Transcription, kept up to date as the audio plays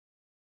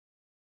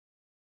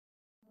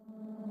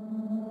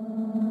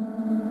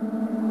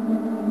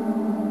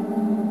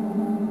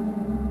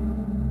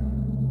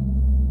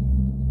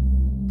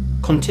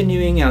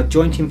Continuing our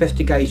joint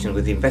investigation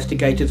with the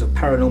Investigators of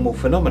Paranormal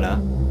Phenomena,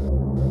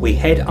 we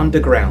head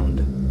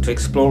underground to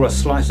explore a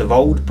slice of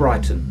old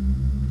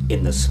Brighton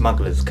in the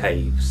Smugglers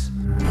Caves.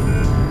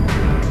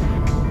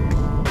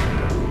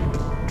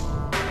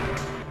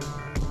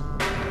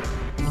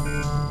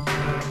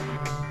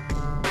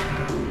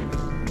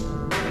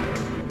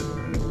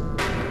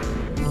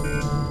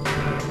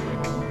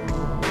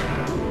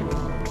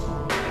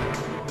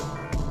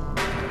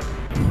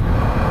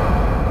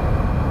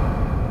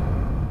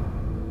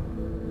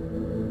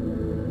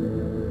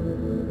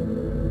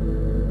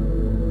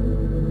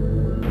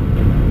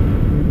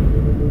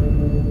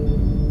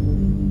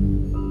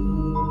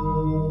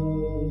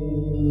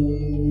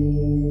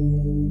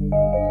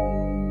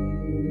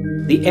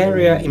 The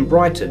area in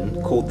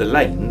Brighton, called the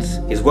Lanes,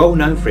 is well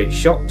known for its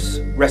shops,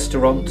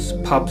 restaurants,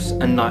 pubs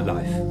and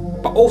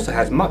nightlife, but also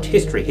has much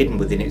history hidden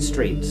within its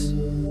streets.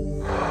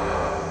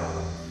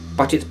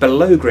 But it's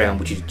below ground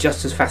which is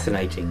just as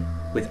fascinating,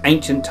 with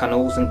ancient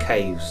tunnels and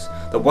caves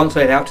that once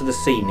led out to the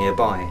sea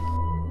nearby.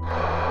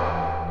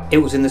 It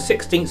was in the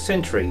 16th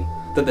century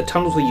that the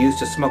tunnels were used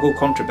to smuggle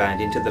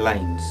contraband into the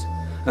Lanes,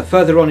 and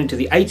further on into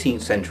the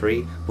 18th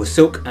century was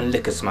silk and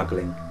liquor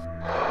smuggling.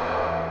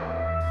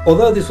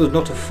 Although this was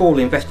not a full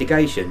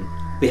investigation,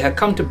 we had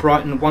come to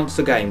Brighton once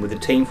again with a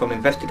team from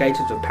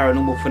Investigators of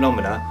Paranormal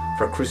Phenomena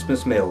for a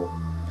Christmas meal,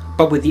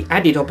 but with the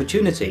added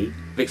opportunity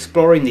of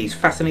exploring these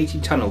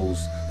fascinating tunnels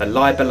that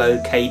lie below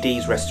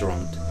KD's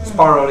restaurant.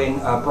 Spiral in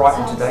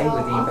Brighton today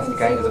with the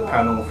Investigators of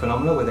Paranormal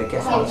Phenomena with their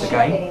guest once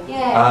again.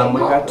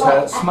 We're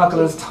at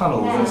Smugglers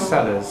Tunnels and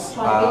Cellars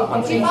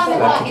underneath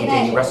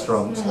KD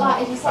restaurant,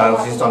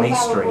 which is on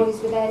East Street.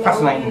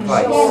 Fascinating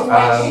place.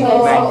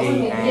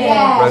 Mandy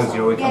and Rosie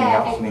are always coming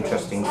out with some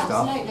interesting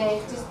stuff.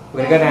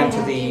 We're going to go down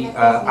to the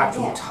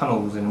actual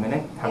tunnels in a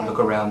minute, have a look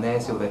around there,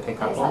 see what they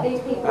pick up on,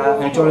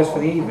 and join us for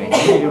the evening.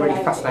 It's really,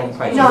 really fascinating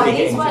place. We're really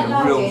getting into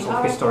the real sort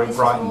of historic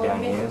Brighton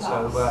down here,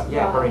 so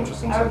yeah, very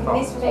interesting so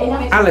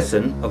far.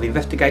 Alison, of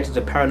Investigators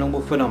of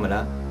Paranormal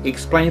Phenomena,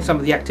 explained some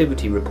of the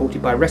activity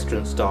reported by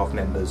restaurant staff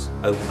members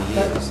over the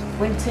years.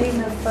 When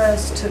Tina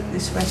first took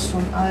this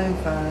restaurant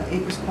over,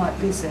 it was quite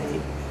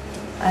busy,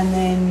 and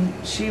then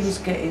she was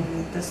getting,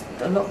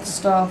 a lot of the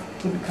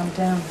staff wouldn't come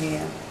down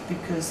here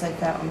because they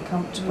felt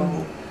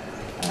uncomfortable,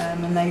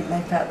 and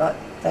they felt like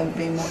they were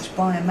being watched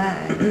by a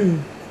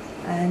man.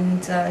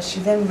 And she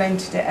then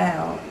rented it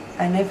out,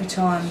 and every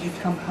time you'd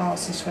come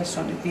past this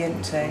restaurant it'd be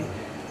empty,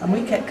 and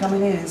we kept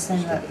coming in and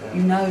saying that,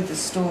 you know the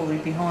story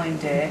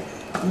behind it,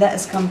 let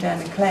us come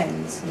down and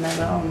cleanse. And they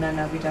were, oh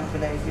no, we don't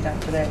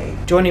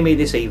believe. Joining me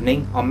this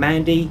evening are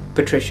Mandy,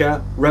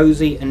 Patricia,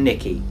 Rosie and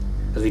Nikki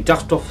as we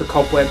dust off the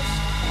cobwebs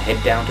and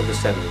head down to the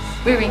cellars.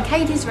 We're in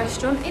Katie's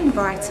restaurant in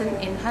Brighton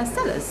in her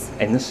cellars.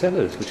 In the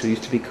cellars, which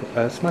used to be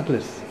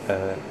Smugglers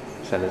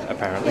Cellars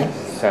apparently.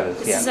 Yes. Cellars,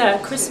 yeah. This is a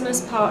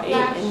Christmas party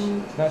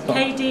in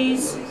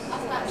Katie's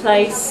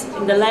place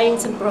in the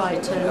Lanes of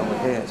Brighton. Over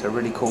here, it's a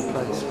really cool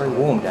place. It's very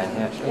warm down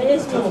here actually. It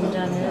is warm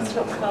down here, it's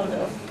not cold at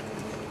all.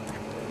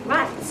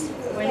 Rats,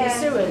 we're in the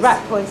sewers.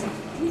 Rat poison.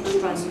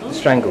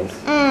 Strangled.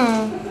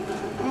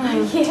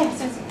 Yes,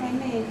 that's what I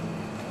mean.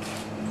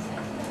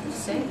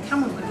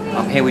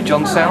 I'm here with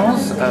John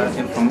Sells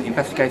from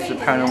Investigators of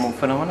Paranormal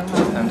Phenomena,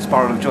 and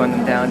Spiral have joined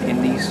them down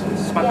in these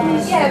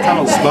Smugglers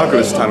Tunnels.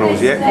 Smugglers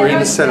Tunnels, yeah. We're in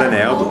the cellar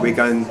now, but we're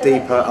going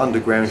deeper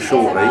underground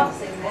shortly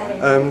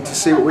to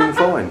see what we can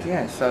find.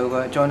 Yeah,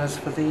 so join us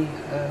for the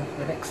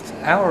next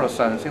hour or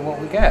so and see what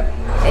we get.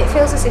 It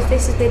feels as if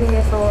this has been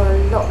here for a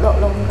lot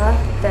longer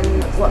than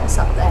what's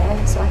up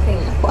there, so I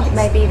think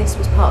maybe this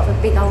was part of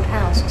a big old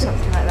house or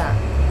something like that.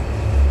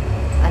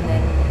 And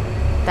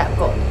then that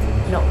got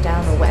knocked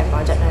down or whatever,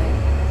 I don't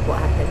know what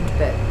happened,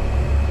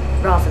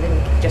 but rather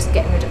than just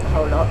getting rid of the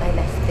whole lot, they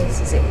left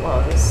this as it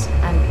was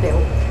and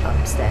built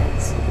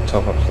upstairs.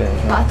 Top upstairs,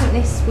 right? But I think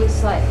this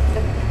was like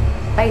the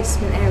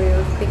basement area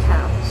of a big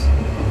house,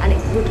 and it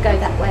would go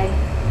that way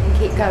and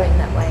keep going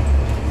that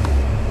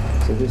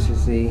way. So this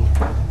is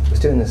we're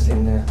still in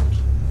the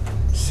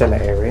cellar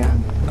area.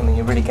 I mean,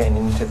 you're really getting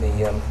into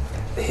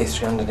the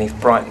history underneath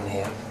Brighton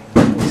here.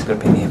 It's going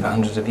to be here for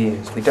hundreds of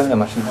years. We don't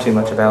know too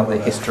much about the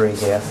history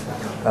here,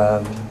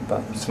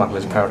 but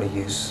smugglers apparently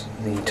use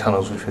the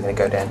tunnels, which we're going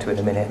to go down to in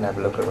a minute and have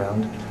a look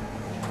around.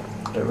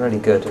 They're really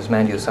good, as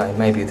Mandy was saying.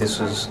 Maybe this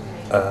was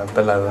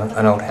below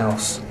an old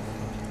house.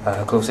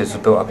 Of course, this was a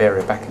built-up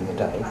area back in the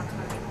day.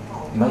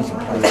 Amazing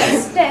place.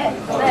 There's a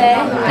step there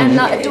and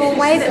like a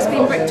doorway that's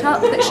been bricked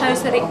up that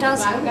shows that it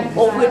does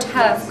or would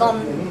have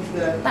gone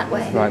that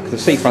way. Right, because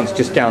the seafront's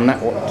just down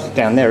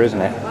there,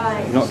 isn't it?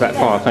 Right. Not that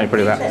far. It's only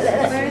probably about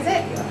Where is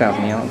it?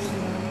 1,000 yards.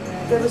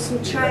 There were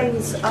some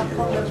chains up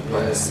on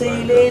the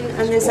ceiling,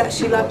 and there's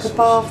actually like a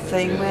bath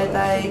thing where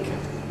they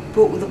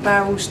brought all the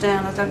barrels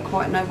down. I don't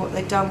quite know what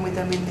they've done with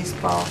them in this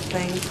bath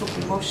thing.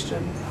 Probably washed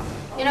them.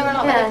 You know,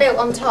 when they're built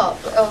on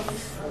top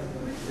of.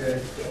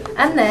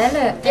 And there,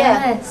 look,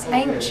 down there, it's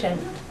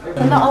ancient.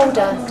 A lot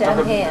older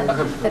down here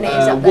than it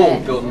is up there.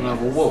 Built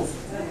another wall.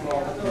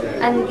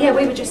 And yeah,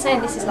 we were just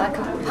saying this is like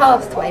a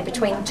pathway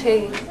between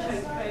two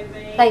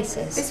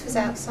places. This was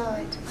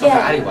outside.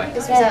 Yeah. Alleyway.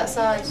 This was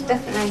outside,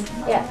 definitely.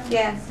 Yeah.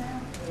 Yeah.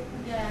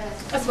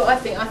 That's what I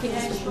think. I think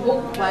this was the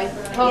walkway,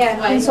 Yeah.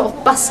 pathway. And sort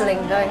of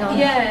bustling going on.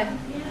 Yeah.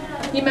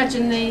 You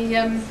imagine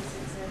the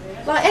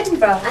Like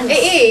Edinburgh. And It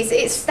is.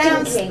 It's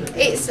down. stinky.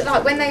 It's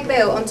like when they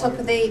built on top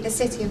of the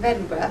city of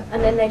Edinburgh.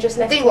 And then they just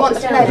left Didn't what want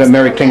was the down. floors The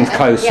Mary down King's there.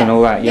 Close and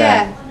all that,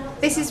 yeah.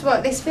 This is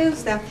what this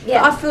feels now.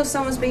 Yeah. I feel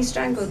someone's been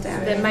strangled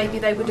down then there. maybe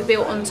they would have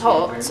built on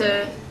top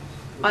to,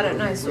 I don't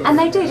know, sort of. And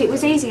they did, it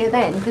was easier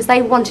then because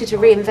they wanted to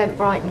reinvent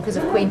Brighton because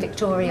of Queen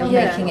Victoria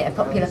Yeah. making it a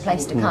popular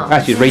place to come.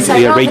 Actually, So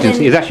Regency, rather Regency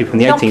than is actually from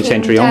the 18th knocking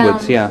century down-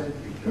 onwards, yeah.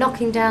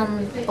 Knocking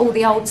down all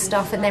the old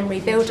stuff and then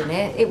rebuilding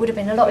it, it would have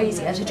been a lot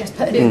easier to just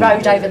put a new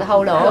road over the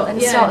whole lot and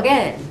Yeah. start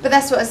again. But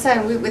that's what I'm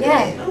saying with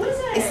Yeah. it.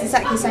 It's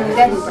exactly the same with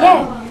Edinburgh.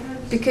 Yeah.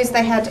 Because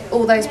they had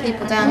all those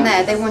people down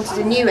there, they wanted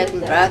a new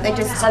Edinburgh. They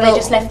just So they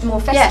just left them all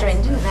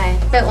festering, didn't they?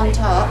 built on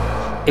top.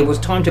 It was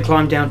time to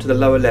climb down to the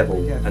lower level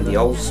and the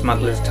old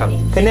smugglers'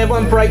 tunnel. Can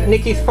everyone break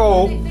Nikki's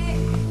fall?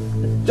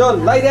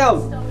 John, lay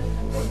down.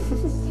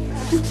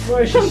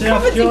 Brace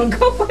yourself, John.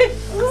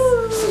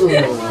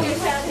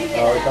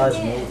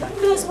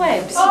 Those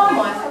webs. Oh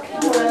my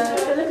fucking word!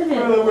 Look at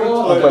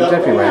it. Webs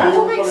everywhere.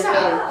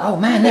 Oh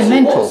man, they're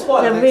mental.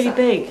 They're really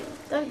big.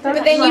 But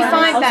then you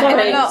find that in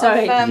a lot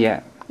of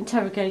Yeah.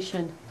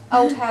 Interrogation.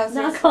 old houses.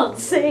 No, I can't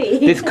see.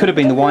 This could have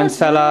been the wine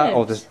cellar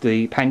or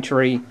the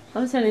pantry. I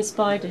was telling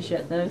spiders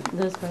yet though.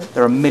 Those webs.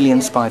 There are a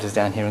million spiders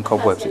down here in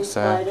cobwebs. It's,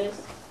 Spiders.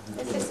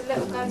 It's just a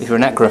little ghost. if you're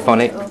an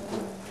acrophonic,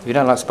 if you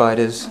don't like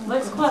spiders, Well,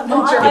 it's quite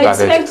You're I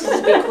buggered. expected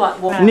it to be quite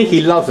warm.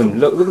 Nikki loves them.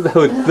 Look at the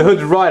hood. The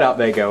hood's right up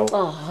there, girl.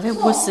 Oh, they're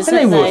wusses, Are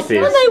they aren't wusses? they?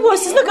 Are they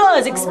wusses? Look at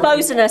us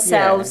exposing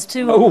ourselves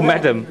to. Oh,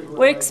 madam.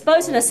 We're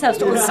exposing ourselves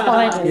to all the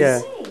spiders.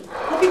 Yeah.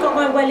 Have you got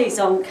my wellies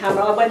on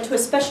camera? I went to a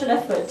special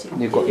effort to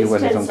You've got your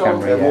get wellies these on tents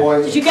camera,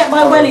 yeah. Did you get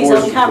my wellies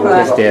on camera?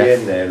 Yes, dear.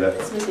 In there, look.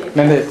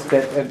 Remember,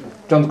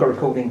 John's got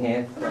recording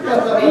here. Bring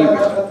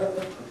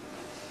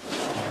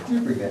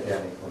that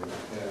down here.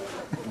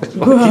 Just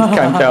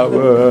camped out.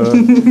 Is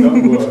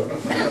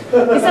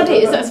that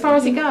it? Is that as far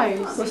as it goes?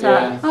 What's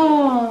that?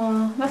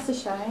 Oh, that's a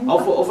shame. I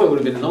thought it would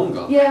have been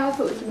longer. Yeah, I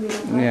thought it was going to be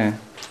longer. Yeah.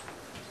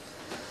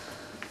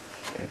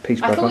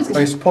 Peace, I thought brother. it was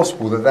Well, it's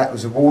possible that that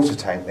was a water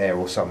tank there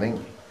or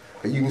something,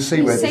 but you can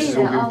see where this has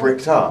all been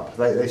bricked up.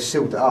 They've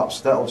sealed it up,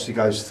 so that obviously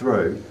goes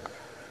through.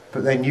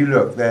 But then you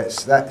look,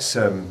 that's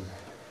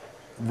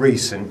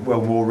recent,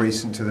 well, more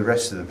recent to the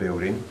rest of the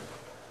building.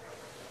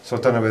 So I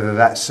don't know whether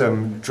that's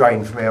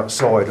drained from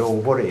outside or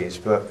what it is,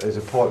 but there's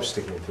a pipe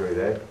sticking through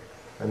there,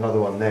 another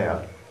one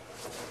there.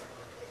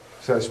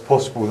 So it's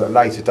possible that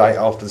later date,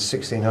 after the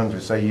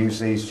 1600s, they use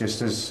these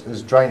just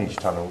as drainage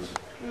tunnels.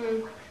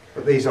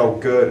 But these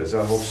old girders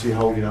are obviously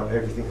holding up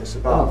everything that's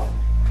above.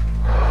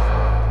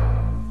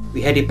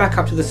 We headed back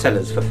up to the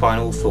cellars for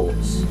final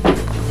thoughts.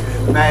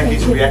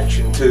 Mandy's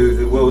reaction to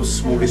the world's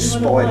smallest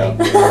spider.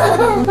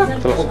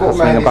 Lots of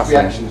hustling and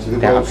bustling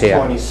down up here.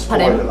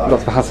 Pardon?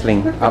 Lots of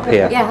hustling up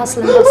here. Yeah,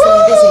 hustle and bustle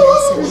and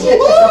busyness and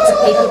lots of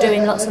people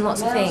doing lots and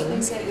lots of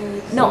things.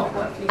 Not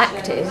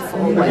active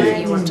or whatever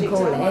you want to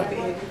call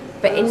it,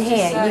 but in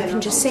here you can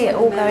just see it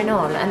all going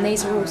on, and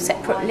these are all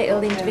separate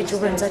little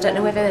individual rooms. I don't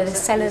know whether they're the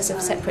cellars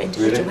of separate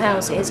individual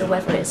houses or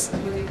whether it's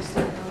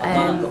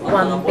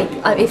one big...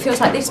 it feels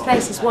like this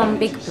place is one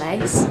big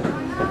place,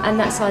 and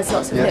that side's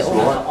lots of little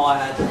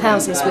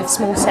houses with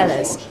small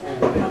cellars.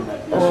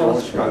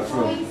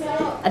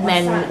 And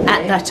then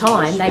at that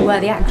time they were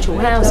the actual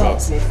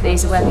houses.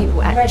 These are where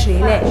people actually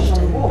lived.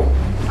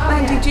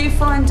 Mandy, do you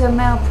find a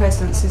male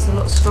presence is a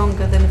lot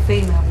stronger than a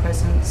female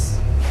presence?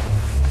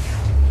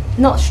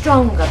 Not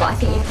stronger, but I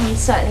think you can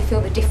certainly feel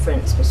the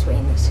difference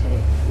between the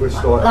two. It's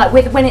like,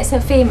 Like when it's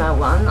a female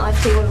one, I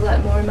feel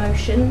like more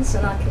emotions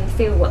and I can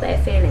feel what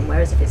they're feeling.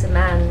 Whereas if it's a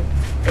man,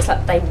 it's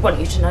like they want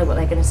you to know what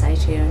they're going to say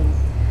to you, and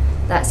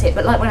that's it.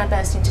 But like when I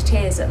burst into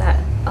tears at that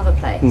other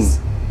place,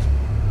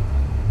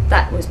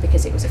 that was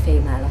because it was a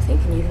female, I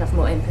think, and you have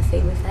more empathy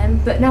with them.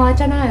 But no, I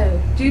don't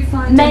know. Do you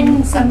find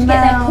Men seem to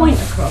get their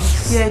point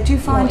across? Yeah, do you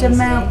find more a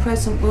male easily.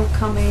 presence will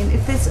come in,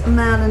 if there's a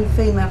male and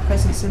female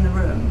presence in the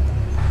room,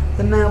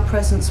 the male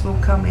presence will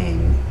come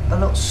in a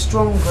lot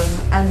stronger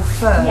and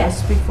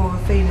first Yeah. before a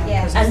female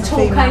Yeah. presence. And the talk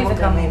female over will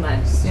come them in.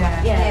 almost.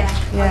 Yeah. Yeah.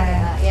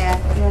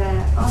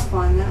 Yeah, I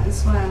find that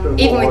as well.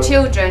 Even with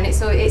children, it's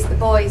the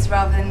boys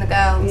rather than the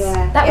girls.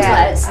 Yeah. That was Yeah.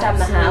 like at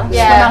Stammer House,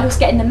 Yeah. when I was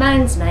getting the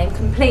man's name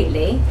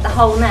completely, the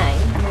whole name,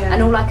 Yeah.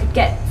 and all I could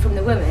get from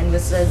the woman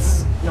was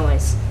this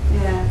noise.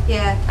 Yeah.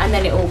 Yeah. And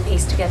then it all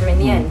pieced together in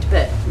the end,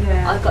 but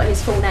Yeah. I got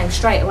his full name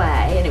straight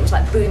away, and it was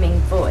like booming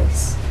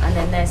voice, and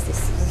then there's this,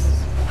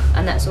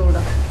 and that's all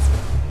I...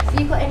 Have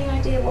you got any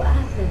idea what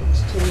happened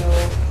to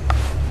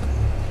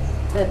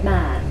the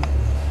man?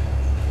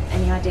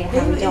 Any idea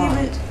how he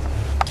died?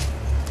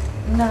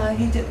 No,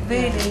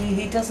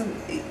 he doesn't.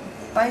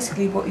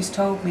 Basically, what he's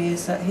told me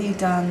is that he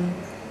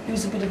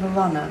was a bit of a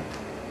runner,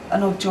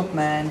 an odd job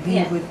man.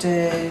 He would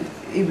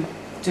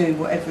do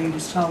whatever he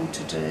was told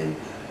to do.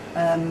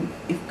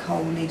 If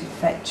coal needed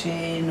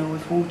fetching or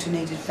if water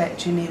needed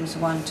fetching, he was the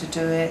one to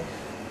do it.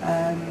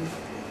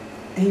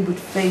 he would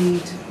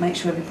feed, make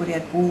sure everybody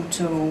had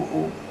water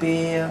or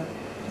beer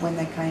when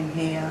they came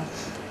here.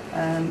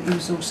 He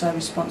was also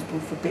responsible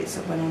for bits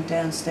that went on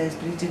downstairs,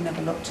 but he didn't have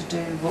a lot to do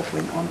with what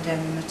went on down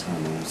in the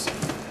tunnels.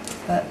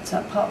 But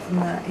apart from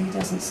that, he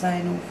doesn't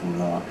say an awful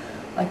lot.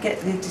 I get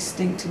the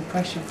distinct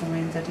impression from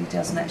him that he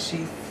doesn't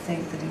actually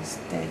think that he's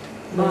dead.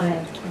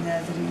 Right. You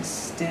know, that he's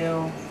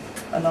still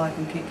alive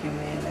and kicking,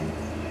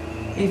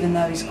 really. Even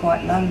though he's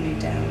quite lonely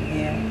down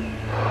here.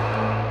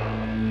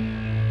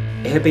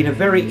 It had been a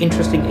very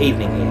interesting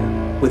evening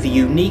here, with a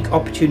unique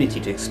opportunity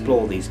to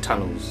explore these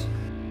tunnels.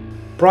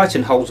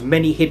 Brighton holds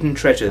many hidden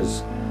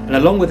treasures, and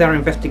along with our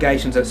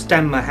investigations at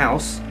Stanmer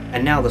House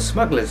and now the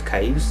Smugglers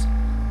Caves,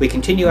 we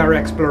continue our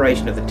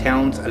exploration of the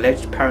town's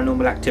alleged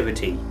paranormal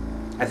activity,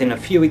 as in a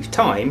few weeks'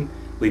 time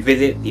we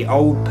visit the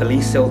old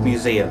Police Cells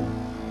Museum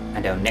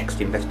and our next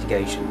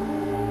investigation.